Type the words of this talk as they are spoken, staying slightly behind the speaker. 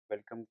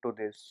welcome to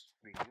this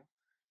video.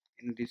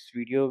 In this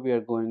video, we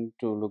are going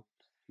to look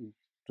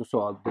to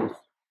solve this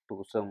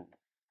to some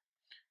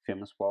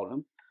famous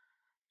problem.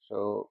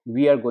 So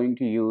we are going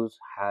to use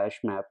hash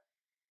map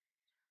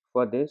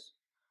for this,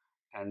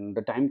 and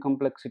the time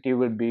complexity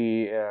will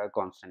be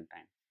constant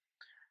time.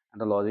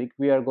 And the logic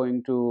we are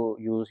going to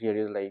use here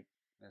is like,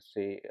 let's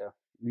say,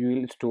 we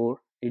will store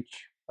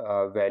each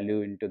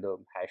value into the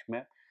hash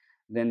map.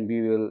 Then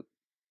we will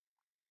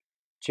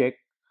check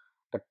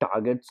the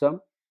target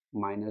sum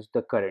minus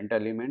the current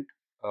element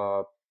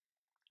uh,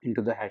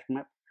 into the hash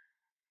map.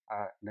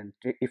 Then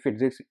if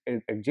it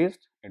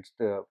exists, it's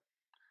the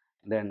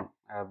then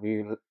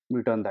we will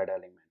return that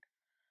element.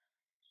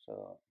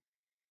 So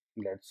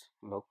let's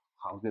look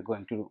how we're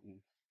going to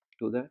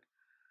do that.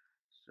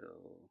 So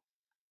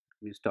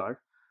we start,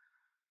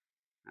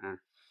 and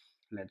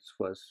let's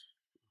first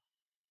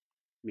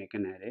make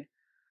an array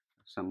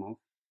sum of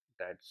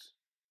that's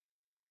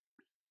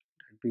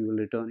that we will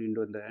return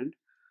into the end,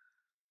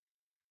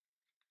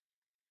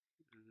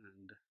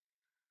 and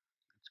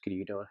let's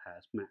create our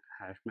hash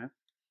map.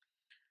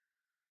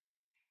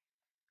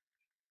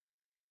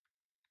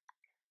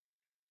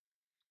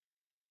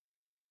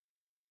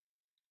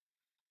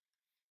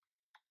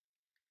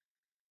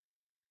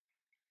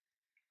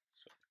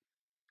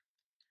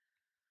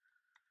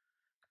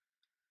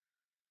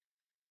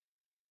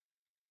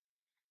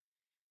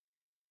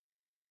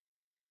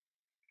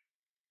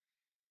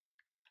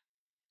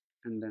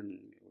 And then we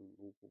will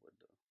move over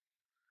the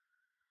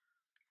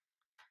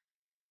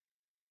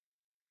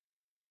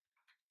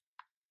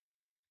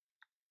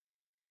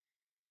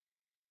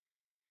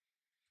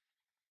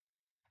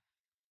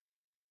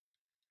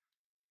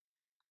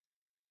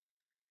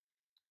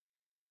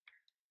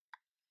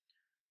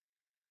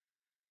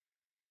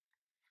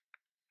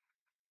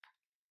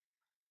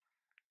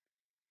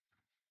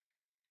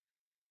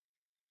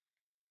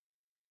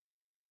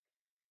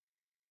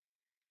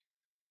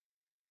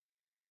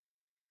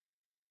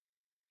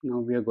now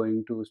we are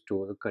going to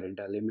store the current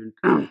element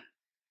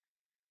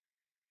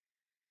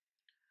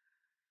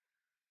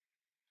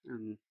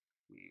and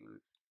we will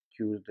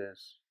choose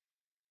this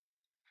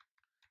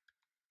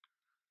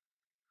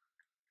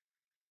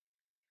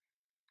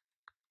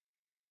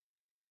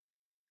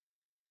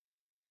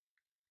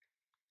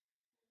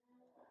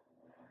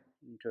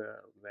into a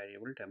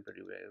variable,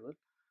 temporary variable.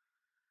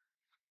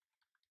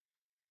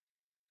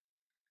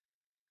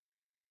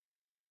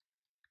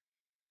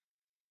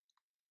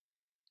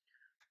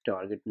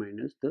 Target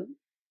minus the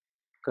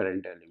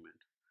current element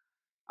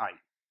I,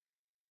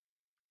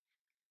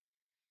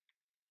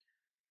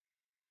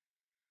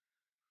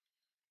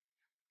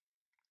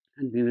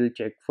 and we will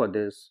check for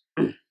this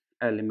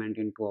element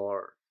into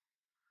our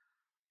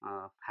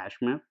hash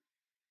map.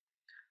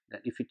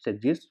 Then if it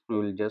exists, we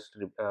will just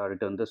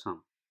return the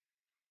sum.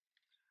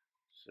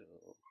 So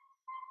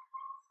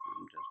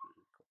I'm just going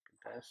to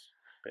copy this,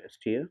 paste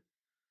here,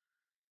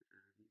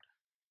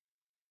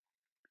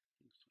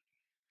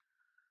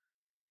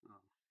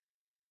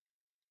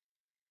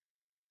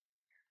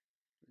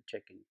 and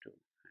check into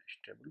hash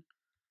table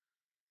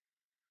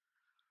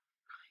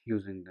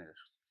using this.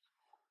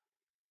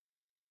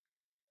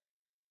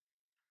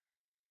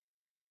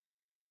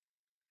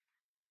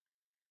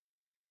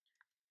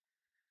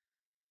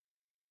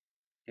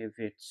 If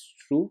it's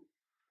true,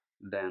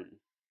 then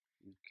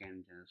you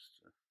can just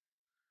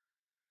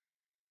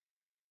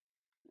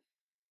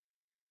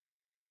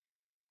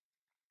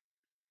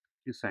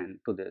assign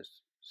to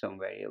this some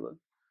variable,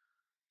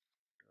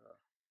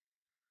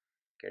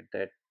 get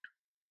that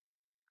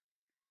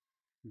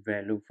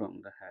value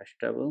from the hash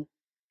table,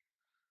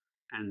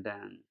 and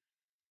then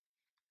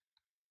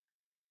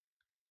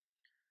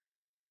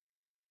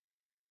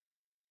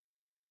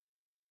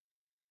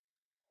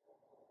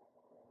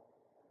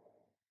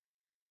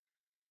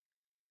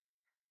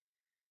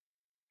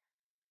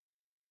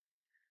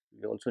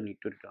we also need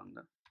to return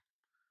the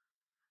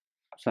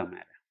sum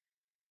array.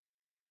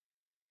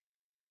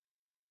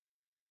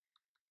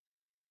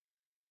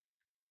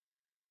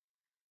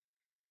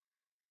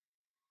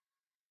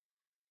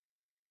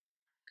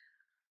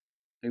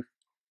 if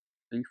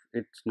if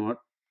it's not,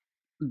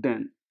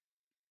 then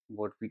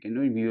what we can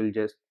do, we will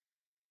just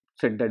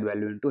set that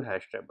value into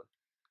hash table.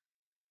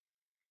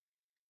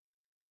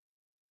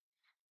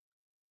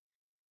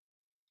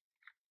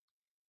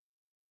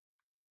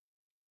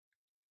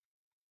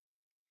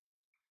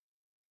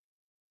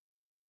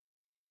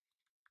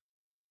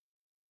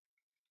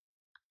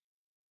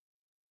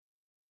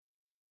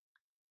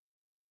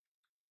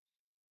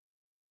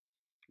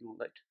 All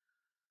right.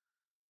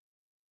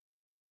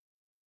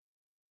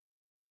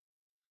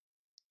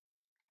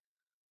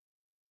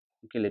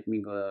 Okay, let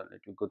me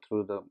go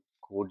through the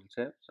code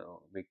itself.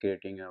 So we're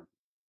creating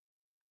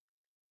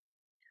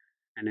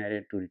an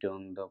array to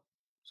return the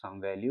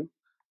some value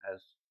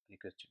as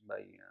requested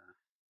by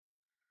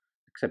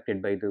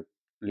accepted by the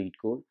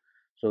Leetcode.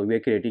 So we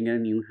are creating a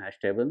new hash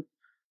table,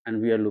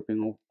 and we are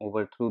looping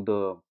over through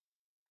the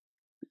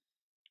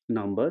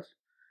numbers,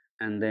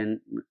 and then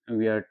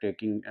we are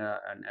taking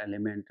an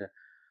element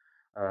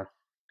uh,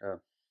 uh,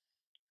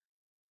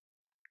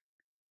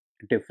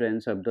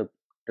 difference of the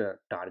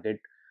target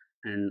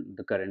and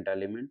the current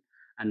element,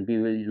 and we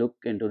will look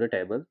into the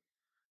table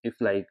if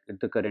like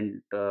the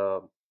current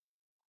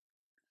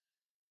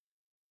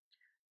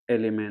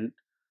element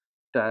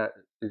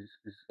is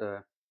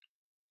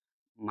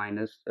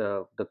minus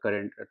the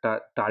current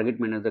target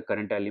minus the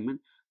current element,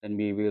 then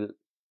we will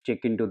check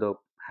into the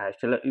hash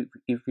table.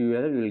 If you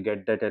are, we will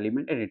get that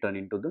element and return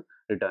into the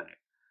return it.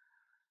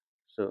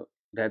 So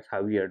that's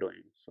how we are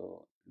doing.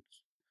 So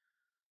it's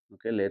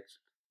okay. Let's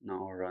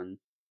now run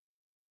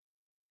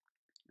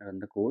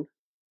the code.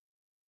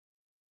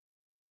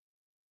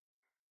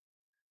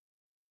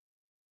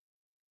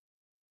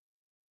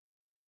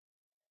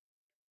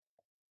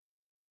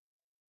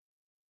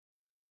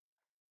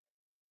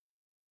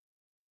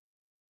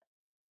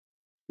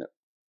 No,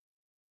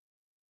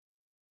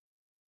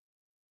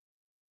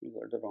 you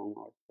got the wrong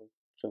output,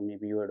 so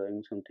maybe you are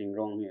doing something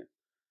wrong here.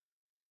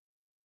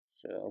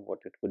 So what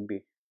it could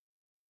be?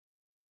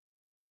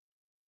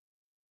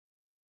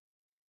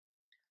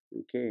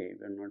 Okay,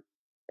 we're not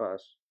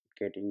pass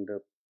getting the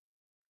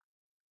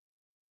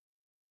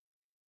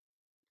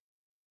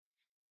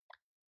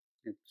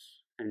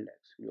its index.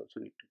 We also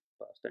need to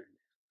pass the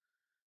index.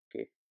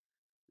 Okay,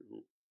 now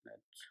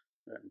let's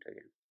run it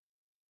again.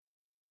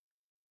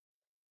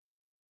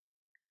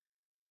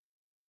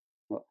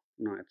 Well,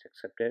 now it's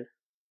accepted.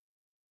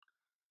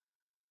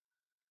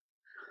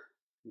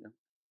 Yeah.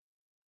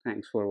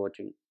 Thanks for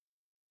watching.